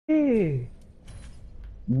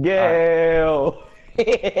Gale.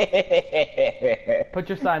 Put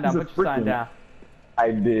your sign down. Put your sign down.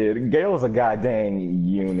 I did. Gale's a goddamn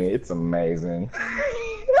unit. It's amazing.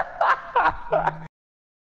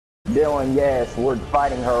 Dylan, yes, we're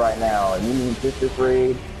fighting her right now. You mean Sister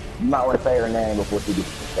Freed? You might want to say her name before she gets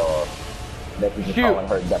pissed off. That you're just calling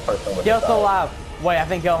her that person with Gale's still alive. Wait, I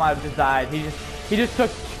think Gale might have just died. He just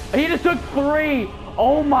took 3.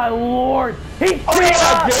 Oh my lord! He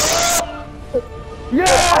yeah! Yeah!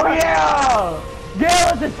 Oh yeah!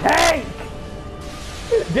 Gale is a tank!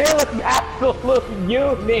 Gale is an absolute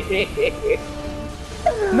unit!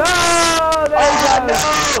 No! There you go! No!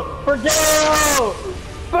 For Gale!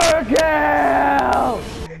 For Gale!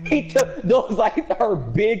 He took those like her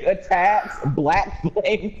big attacks, black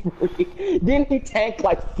flame free. Didn't he tank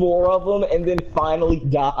like 4 of them and then finally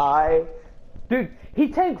die? Dude, he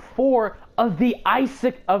tanked 4 of the ice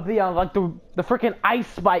of the like the freaking ice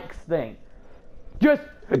spikes thing. Just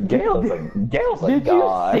Gale's a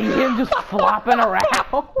god. Did you see him just flopping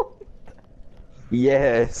around?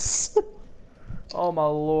 Yes. Oh my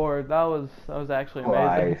lord, that was actually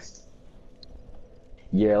amazing. Christ.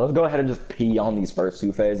 Yeah, let's go ahead and just pee on these first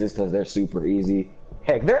 2 phases because they're super easy.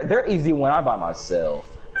 Heck, they're easy when I'm by myself.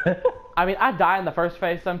 I mean, I die in the first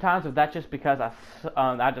phase sometimes, but that's just because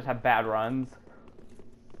I just have bad runs.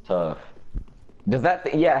 Tough. Does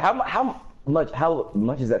that yeah? How much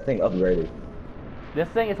is that thing upgraded? This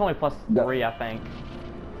thing is only +3, I think.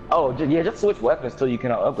 Oh yeah, just switch weapons till you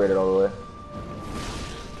can upgrade it all the way.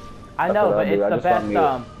 I know, but it's the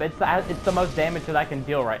best. It's the most damage that I can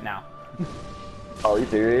deal right now. Oh, are you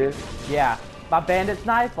serious? Yeah, my bandit's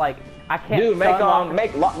knife, like I can't. Dude,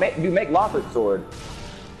 make Lockwood sword.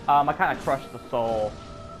 I kind of crushed the soul.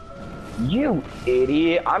 You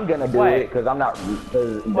idiot! I'm gonna do it because I'm not.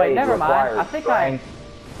 Wait, never mind. I think strength.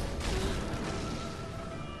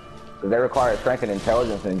 They require strength and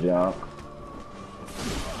intelligence and junk.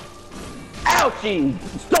 Ouchie!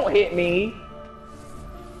 Don't hit me!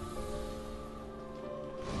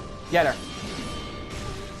 Get her.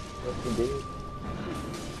 Yes, you did.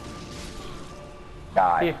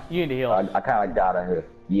 Die. You need to heal. I kind of gotta heal.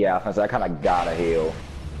 Yeah, I kind of gotta heal.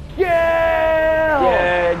 Gale!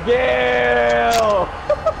 Yeah, Gale!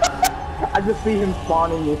 I just see him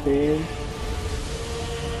spawning within.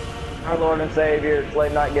 Our Lord and Savior,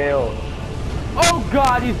 Slave Knight Gale. Oh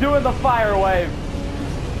god, he's doing the fire wave.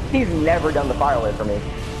 He's never done the fire wave for me.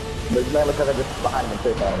 But it's mainly because I just behind him and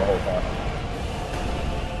pissed on him the whole time.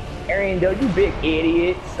 Arian, you big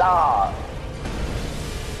idiot, stop.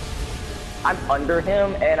 I'm under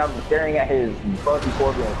him and I'm staring at his funky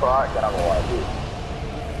scorpion crotch and I don't like it.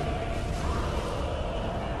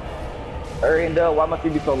 Arian, why must you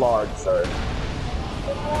be so large, sir?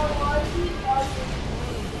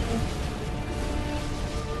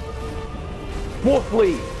 Wolf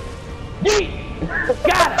lead! Yeet!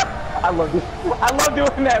 Got it! I love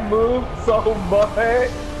doing that move so much.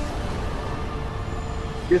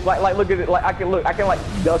 Just like look at it, like I can like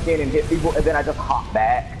duck in and hit people and then I just hop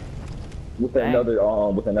back with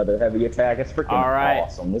another heavy attack. It's freaking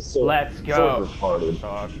awesome. This sword, let's go.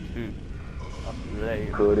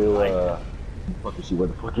 Fuck is she? Where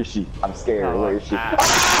the fuck is she? I'm scared. Where is she?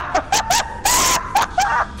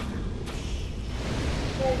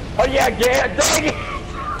 Oh yeah, dang it!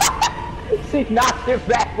 She knocked him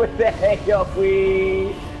back with the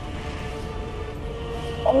AoE.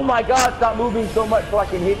 Oh my god, stop moving so much so I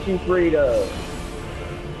can hit you, Frida.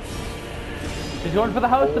 She's going for the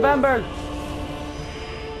host of embers.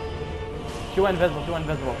 She went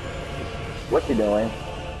invisible. What's she doing?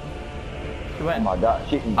 She went. Oh my god, I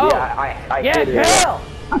hit her. Gale!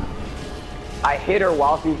 I hit her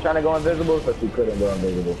while she was trying to go invisible, so she couldn't go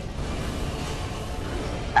invisible.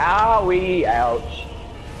 Owie, ouch.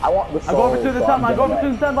 I want the soul. I'm going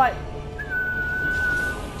through the sunlight.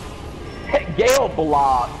 Gale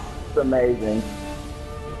blocks. It's amazing.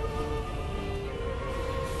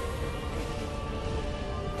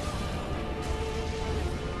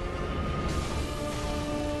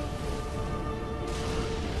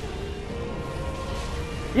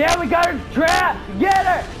 Yeah, we got her trapped. Get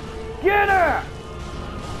her! Get her!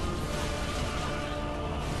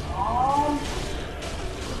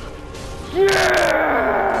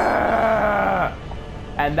 Yeah!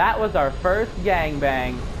 And that was our first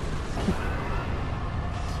gangbang.